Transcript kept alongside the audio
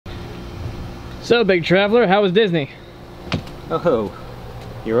So, big traveler, how was Disney? Oh,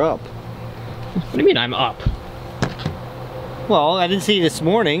 you're up. What do you mean I'm up? Well, I didn't see you this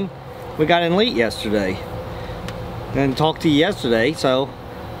morning. We got in late yesterday. And talked to you yesterday, so,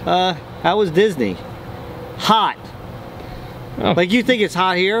 how was Disney? Hot. Oh. Like, you think it's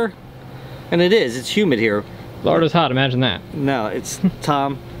hot here? And it is, it's humid here. Florida's hot, imagine that. No, it's,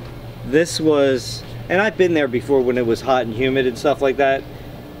 Tom, this was, and I've been there before when it was hot and humid and stuff like that.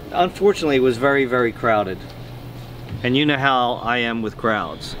 Unfortunately, it was very, very crowded. And you know how I am with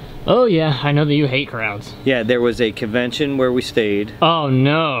crowds. Oh yeah, I know that you hate crowds. Yeah, there was a convention where we stayed. Oh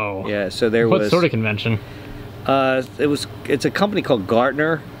no. Yeah, so there was... What sort of convention? It's a company called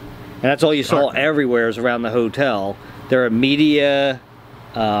Gartner. And that's all you saw everywhere is around the hotel. They're a media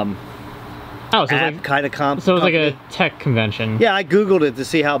oh, so it's like, kind of comp. So it was company. like a tech convention. Yeah, I Googled it to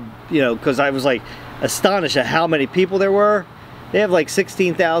see how, you know, because I was like astonished at how many people there were. They have like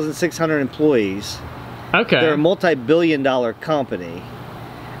 16,600 employees. Okay. They're a multi-billion-dollar company.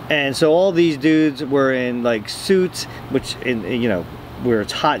 And so all these dudes were in like suits, which, you know, where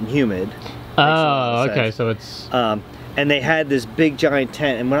it's hot and humid. Oh, okay, so it's... and they had this big giant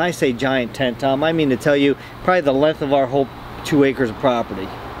tent. And when I say giant tent, Tom, I mean to tell you, probably the length of our whole 2 acres of property.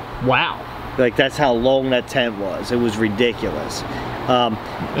 Wow. Like, that's how long that tent was. It was ridiculous. Is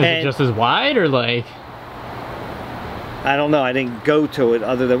it just as wide, or like... I don't know. I didn't go to it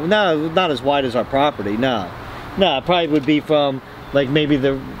other than... No, not as wide as our property, no. No, it probably would be from, like, maybe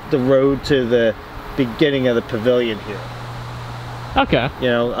the road to the beginning of the pavilion here. Okay. You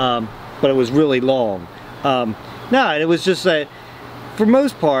know, but it was really long. No, it was just that, for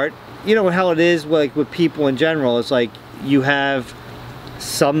most part, you know how it is, like, with people in general. It's like, you have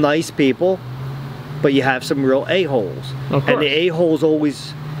some nice people, but you have some real a-holes. Of course. And the a-holes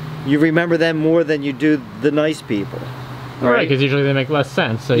always, you remember them more than you do the nice people. Right, because usually they make less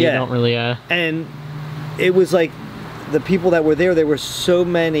sense, so you don't really... And it was like, the people that were there were so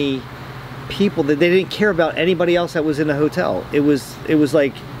many people that they didn't care about anybody else that was in the hotel. It was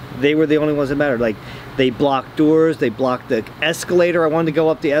like, they were the only ones that mattered. Like, they blocked doors, they blocked the escalator. I wanted to go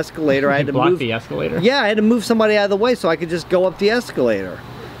up the escalator. I had to block move the escalator? Yeah, I had to move somebody out of the way so I could just go up the escalator.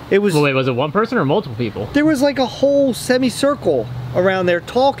 It was... Well, wait, was it one person or multiple people? There was like a whole semicircle around there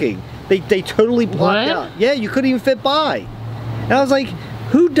talking. They totally blocked out. Yeah, you couldn't even fit by. And I was like,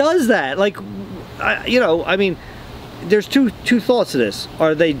 who does that? Like, you know, I mean, there's two thoughts to this.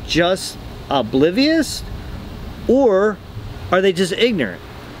 Are they just oblivious, or are they just ignorant?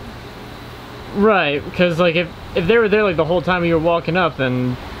 Right, because like if they were there like the whole time you were walking up,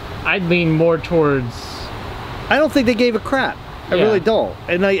 then I'd lean more towards... I don't think they gave a crap. I really don't.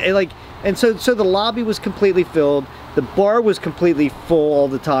 And and so the lobby was completely filled. The bar was completely full all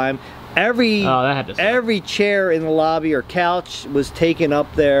the time. Every chair in the lobby or couch was taken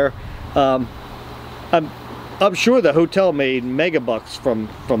up there. I'm sure the hotel made mega bucks from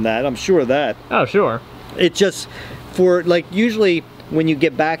that. I'm sure of that. Oh, sure. It just, for like, usually when you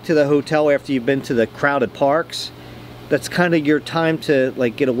get back to the hotel after you've been to the crowded parks, that's kind of your time to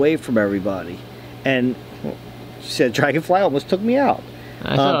like get away from everybody. And she said Dragonfly almost took me out.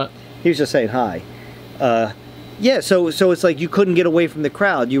 I saw it. He was just saying hi. Yeah, so it's like you couldn't get away from the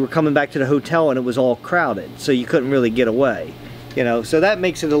crowd. You were coming back to the hotel and it was all crowded, so you couldn't really get away. You know, so that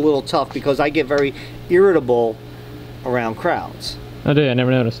makes it a little tough because I get very irritable around crowds. Oh, do you? I never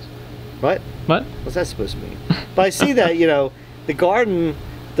noticed. What? What? What's that supposed to mean? But I see that, you know, the garden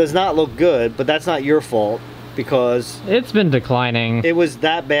does not look good, but that's not your fault because... It's been declining. It was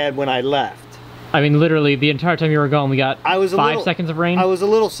that bad when I left. I mean, literally, the entire time you were gone, we got 5 seconds of rain. I was a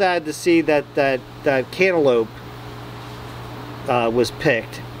little sad to see that cantaloupe was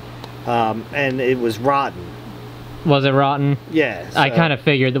picked, and it was rotten. Was it rotten? Yeah. So, I kind of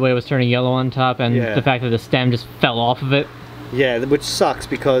figured the way it was turning yellow on top and the fact that the stem just fell off of it. Yeah, which sucks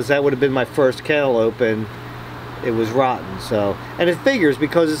because that would have been my first cantaloupe and it was rotten. So, and it figures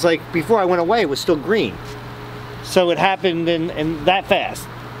because it's like before I went away it was still green. So it happened in that fast.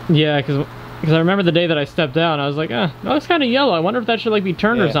 Yeah, because I remember the day that I stepped out and I was like, that looks kind of yellow. I wonder if that should like be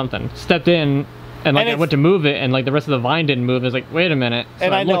turned or something. Stepped in and like I went to move it and like the rest of the vine didn't move. I was like, wait a minute. So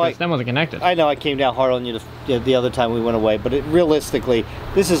and I know the stem wasn't connected. I know I came down hard on you the other time we went away, but realistically,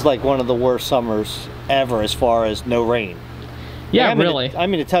 this is like one of the worst summers ever as far as no rain. Yeah, like, really. I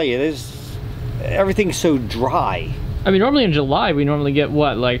mean to tell you, everything's so dry. I mean, normally in July we normally get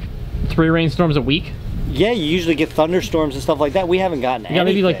what, like 3 rainstorms a week? Yeah, you usually get thunderstorms and stuff like that. We haven't gotten anything.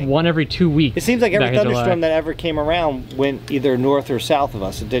 Maybe like 1 every 2 weeks. It seems like every thunderstorm that ever came around went either north or south of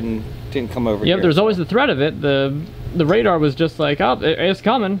us. It didn't come over here. Yep, there's always the threat of it. the radar was just like, oh, it's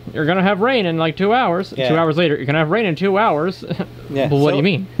coming. You're gonna have rain in like 2 hours. Yeah. 2 hours later, you're gonna have rain in 2 hours. Yeah. Well, what do you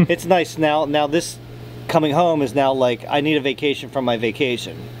mean? It's nice now. Now this coming home is now like I need a vacation from my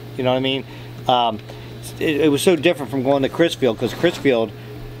vacation. You know what I mean? It was so different from going to Crisfield, because Crisfield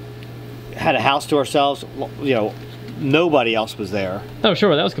had a house to ourselves. You know, nobody else was there. Oh,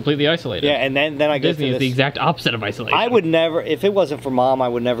 sure. That was completely isolated. Yeah, and then I go Disney is the exact opposite of isolation. I would never, if it wasn't for Mom, I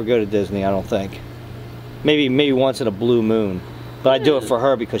would never go to Disney. I don't think. Maybe once in a blue moon, but I do it for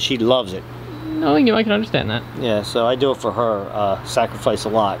her because she loves it. No, I can understand that. Yeah, so I do it for her. Sacrifice a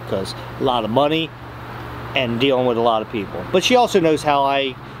lot, because a lot of money and dealing with a lot of people. But she also knows how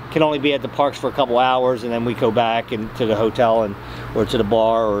I can only be at the parks for a couple hours, and then we go back and to the hotel or to the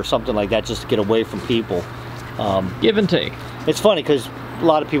bar or something like that, just to get away from people. Give and take. It's funny because a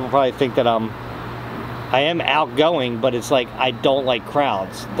lot of people probably think that I am outgoing, but it's like I don't like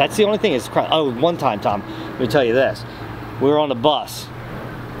crowds. That's the only thing is crowd. Oh, one time, Tom, let me tell you this. We were on the bus.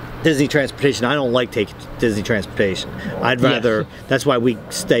 Disney transportation. I don't like taking Disney transportation. I'd rather, that's why we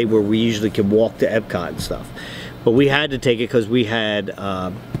stay where we usually can walk to Epcot and stuff. But we had to take it because we had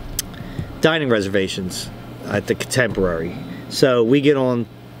dining reservations at the Contemporary. So we get on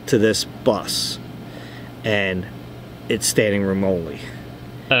to this bus and it's standing room only.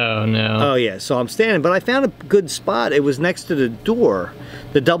 Oh no. Oh yeah, so I'm standing, but I found a good spot. It was next to the door,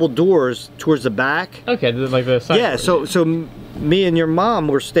 the double doors towards the back. Okay, like the side. Yeah, so me and your mom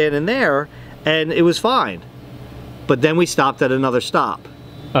were standing there, and it was fine. But then we stopped at another stop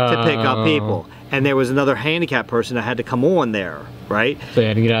to pick up people, and there was another handicapped person that had to come on there, right? So you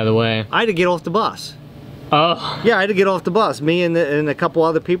had to get out of the way. I had to get off the bus. Oh. Yeah, I had to get off the bus. Me and a couple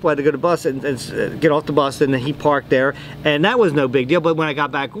other people had to go to the bus and get off the bus, and he parked there, and that was no big deal. But when I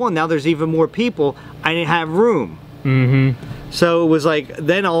got back on, now there's even more people. I didn't have room. Mm-hmm. So it was like,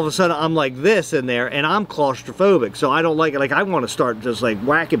 then all of a sudden I'm like this in there, and I'm claustrophobic, so I don't like it. Like, I want to start just like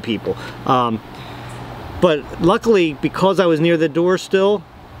whacking people. But luckily, because I was near the door still,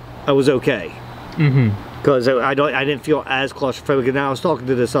 I was okay. Mm-hmm. Because I didn't feel as claustrophobic. And now I was talking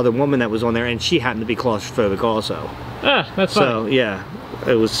to this other woman that was on there, and she happened to be claustrophobic also. Ah, that's fine. So yeah,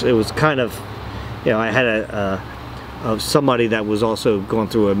 it was kind of, you know, I had somebody that was also going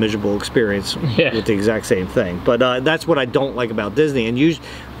through a miserable experience with the exact same thing. But that's what I don't like about Disney. And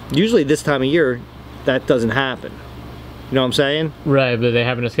usually this time of year, that doesn't happen. You know what I'm saying? Right, but they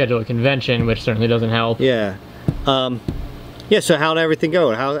happen to schedule a convention, which certainly doesn't help. Yeah. Yeah. So how'd everything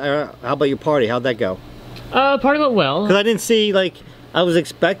go? How about your party? How'd that go? Party went well. Because I didn't see, like, I was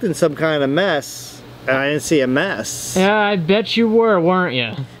expecting some kind of mess, and I didn't see a mess. Yeah, I bet you were, weren't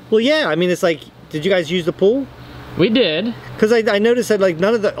you? Well, yeah. I mean, it's like, did you guys use the pool? We did. Because I noticed that, like,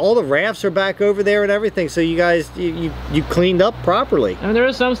 all the rafts are back over there and everything, so you guys, you cleaned up properly. I mean, there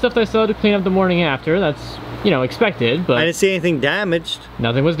was some stuff that I still had to clean up the morning after. That's, you know, expected, but... I didn't see anything damaged.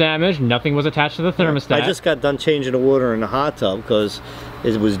 Nothing was damaged. Nothing was attached to the thermostat. I just got done changing the water in the hot tub because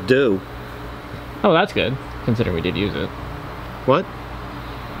it was due. Oh, that's good, considering we did use it. What?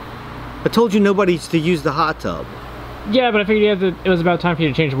 I told you nobody's to use the hot tub. Yeah, but I figured it was about time for you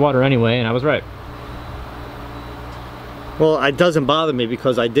to change the water anyway, and I was right. Well, it doesn't bother me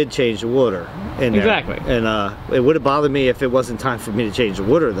because I did change the water in there. Exactly. And it would have bothered me if it wasn't time for me to change the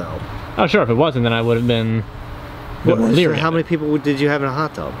water, though. Oh, sure, if it wasn't, then I would have been... So how many people did you have in a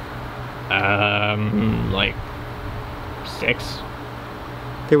hot tub? Like 6.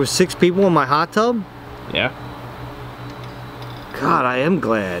 There were 6 people in my hot tub? Yeah. God, I am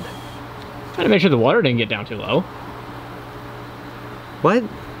glad. Trying to make sure the water didn't get down too low. What?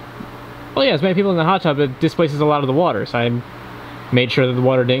 Well, yeah, as many people in the hot tub, it displaces a lot of the water, so I made sure that the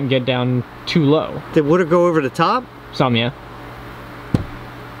water didn't get down too low. Did water go over the top? Some, yeah.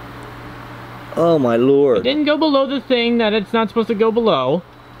 Oh my lord. It didn't go below the thing that it's not supposed to go below.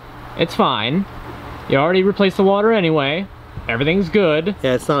 It's fine. You already replaced the water anyway. Everything's good.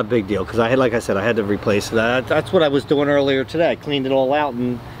 Yeah, it's not a big deal because like I said, I had to replace that. That's what I was doing earlier today. I cleaned it all out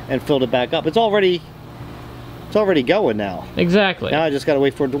and filled it back up. It's already going now. Exactly. Now I just got to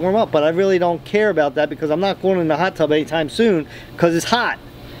wait for it to warm up. But I really don't care about that because I'm not going in the hot tub anytime soon because it's hot.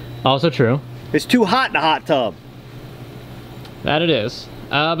 Also true. It's too hot in the hot tub. That it is.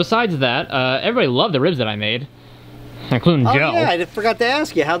 Besides that, everybody loved the ribs that I made, including Joe. Yeah, I forgot to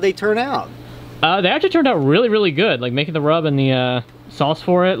ask you, how'd they turn out? They actually turned out really, really good. Like, making the rub and the sauce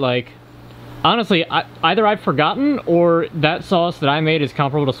for it, like, honestly, either I've forgotten or that sauce that I made is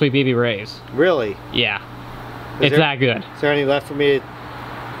comparable to Sweet Baby Ray's. Really? Yeah. It's that good. Is there any left for me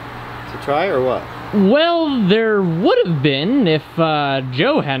to try, or what? Well, there would have been if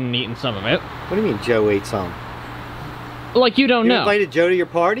Joe hadn't eaten some of it. What do you mean Joe ate some? Like, you don't know. You invited Joe to your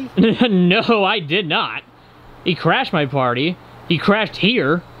party? No, I did not. He crashed my party. He crashed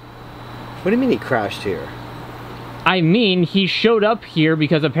here. What do you mean he crashed here? I mean, he showed up here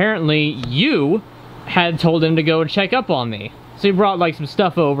because apparently you had told him to go and check up on me. So he brought like some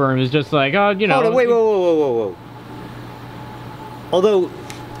stuff over and was just like, oh, you know. Hold on, wait, whoa. Although,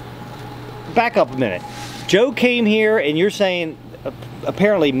 back up a minute. Joe came here and you're saying,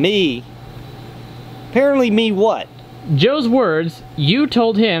 apparently me what? Joe's words, you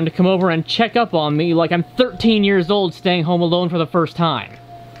told him to come over and check up on me like I'm 13 years old staying home alone for the first time.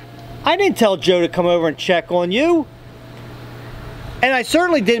 I didn't tell Joe to come over and check on you. And I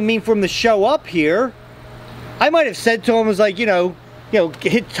certainly didn't mean for him to show up here. I might have said to him, was like, you know,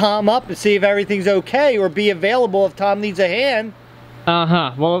 hit Tom up and see if everything's okay, or be available if Tom needs a hand.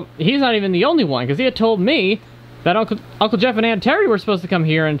 Uh-huh. Well, he's not even the only one, because he had told me that Uncle Jeff and Aunt Terry were supposed to come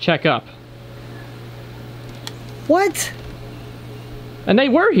here and check up. What? And they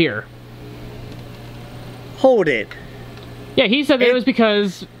were here. Hold it. Yeah, he said that it was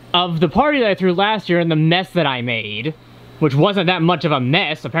because of the party that I threw last year and the mess that I made, which wasn't that much of a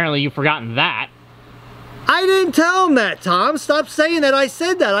mess. Apparently you've forgotten that. I didn't tell him that, Tom. Stop saying that I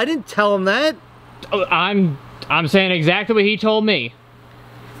said that. I didn't tell him that. I'm saying exactly what he told me.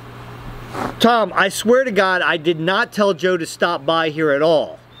 Tom, I swear to God, I did not tell Joe to stop by here at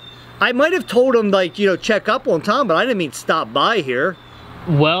all. I might have told him, like, you know, check up on Tom, but I didn't mean stop by here.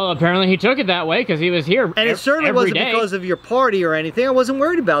 Well, apparently he took it that way because he was here and it certainly wasn't because of your party or anything. I wasn't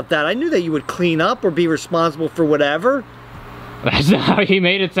worried about that. I knew that you would clean up or be responsible for whatever. That's not how he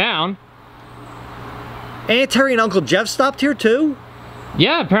made it sound. Aunt Terry and Uncle Jeff stopped here too?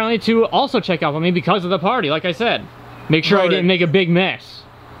 Yeah, apparently to also check up on me because of the party, like I said. Make sure I didn't make a big mess.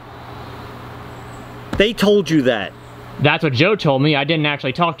 They told you that? That's what Joe told me. I didn't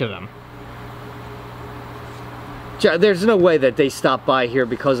actually talk to them. There's no way that they stopped by here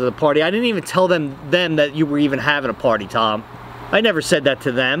because of the party. I didn't even tell them that you were even having a party, Tom. I never said that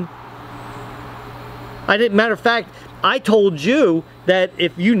to them. I didn't. Matter of fact, I told you that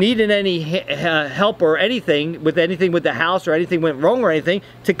if you needed any help or anything with the house, or anything went wrong or anything,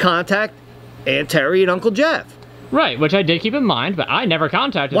 to contact Aunt Terry and Uncle Jeff. Right, which I did keep in mind, but I never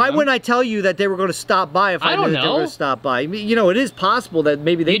contacted them. Why wouldn't I tell you that they were going to stop by if I knew that they were going to stop by? You know, it is possible that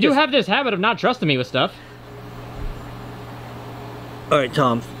maybe they do have this habit of not trusting me with stuff. All right,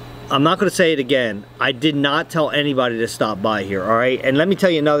 Tom, I'm not going to say it again. I did not tell anybody to stop by here, all right? And let me tell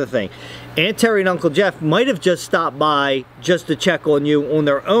you another thing. Aunt Terry and Uncle Jeff might have just stopped by just to check on you on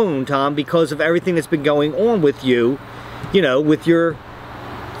their own, Tom, because of everything that's been going on with you, you know, with your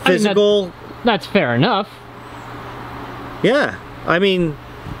physical... that's fair enough. Yeah, I mean,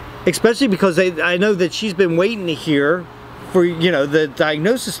 especially because I know that she's been waiting to hear for, you know, the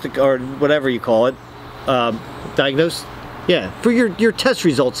diagnosis, or whatever you call it, yeah, for your test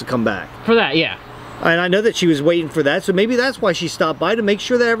results to come back. For that, yeah. And I know that she was waiting for that, so maybe that's why she stopped by, to make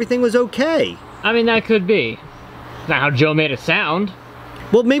sure that everything was okay. I mean, that could be. That's not how Joe made it sound.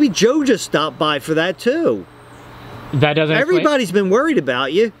 Well, maybe Joe just stopped by for that, too. That doesn't Everybody's been worried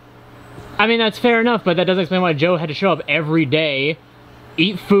about you. I mean, that's fair enough, but that doesn't explain why Joe had to show up every day,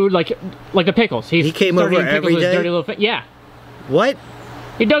 eat food like the pickles. He came over every day? Dirty little yeah. What?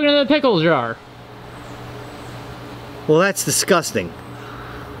 He dug into the pickle jar. Well, that's disgusting.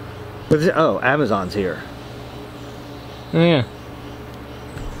 Oh, Amazon's here. Oh, yeah.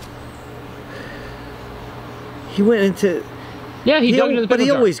 He went into... Yeah, he dug into the pickle jar. But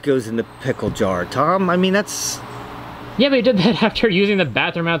he always goes in the pickle jar, Tom. I mean, that's... Yeah, but he did that after using the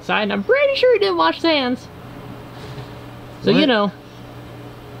bathroom outside, and I'm pretty sure he didn't wash his hands. So, you know.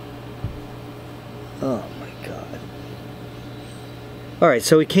 Oh, my God. Alright,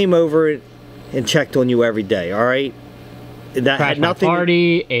 so he came over and checked on you every day, alright? That had nothing.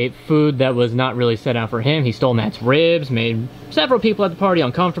 Party, ate food that was not really set out for him. He stole Matt's ribs, made several people at the party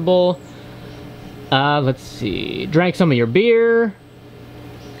uncomfortable. Let's see. Drank some of your beer.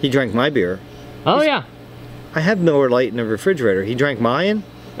 He drank my beer. Oh, yeah. I have Miller Lite in the refrigerator. He drank mine?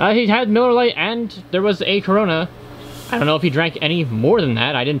 He had Miller Lite, and there was a Corona. I don't know if he drank any more than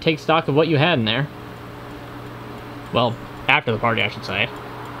that. I didn't take stock of what you had in there. Well, after the party, I should say.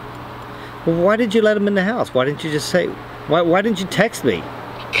 Well, why did you let him in the house? Why didn't you just say... Why didn't you text me?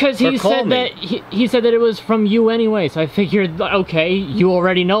 Because he said that he said that it was from you anyway, so I figured, okay, you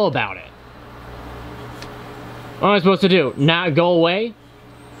already know about it. What am I supposed to do? Not go away?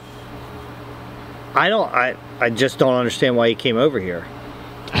 I just don't understand why he came over here.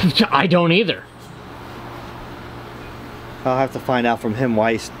 I don't either. I'll have to find out from him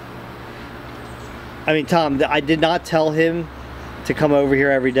why he's... I mean, Tom, I did not tell him to come over here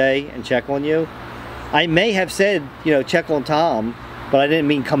every day and check on you. I may have said, you know, check on Tom, but I didn't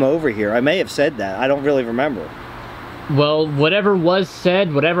mean come over here. I may have said that. I don't really remember. Well, whatever was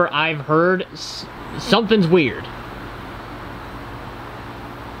said, whatever I've heard, something's weird.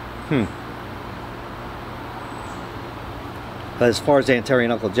 But as far as Aunt Terry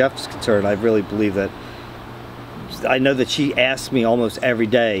and Uncle Jeff is concerned, I really believe that. I know that she asks me almost every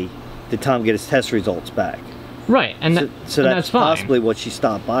day, did Tom get his test results back? Right, and so that's possibly what she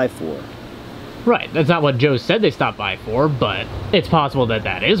stopped by for. Right, that's not what Joe said they stopped by for, but it's possible that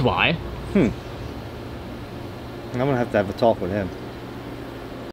that is why. I'm gonna have to have a talk with him.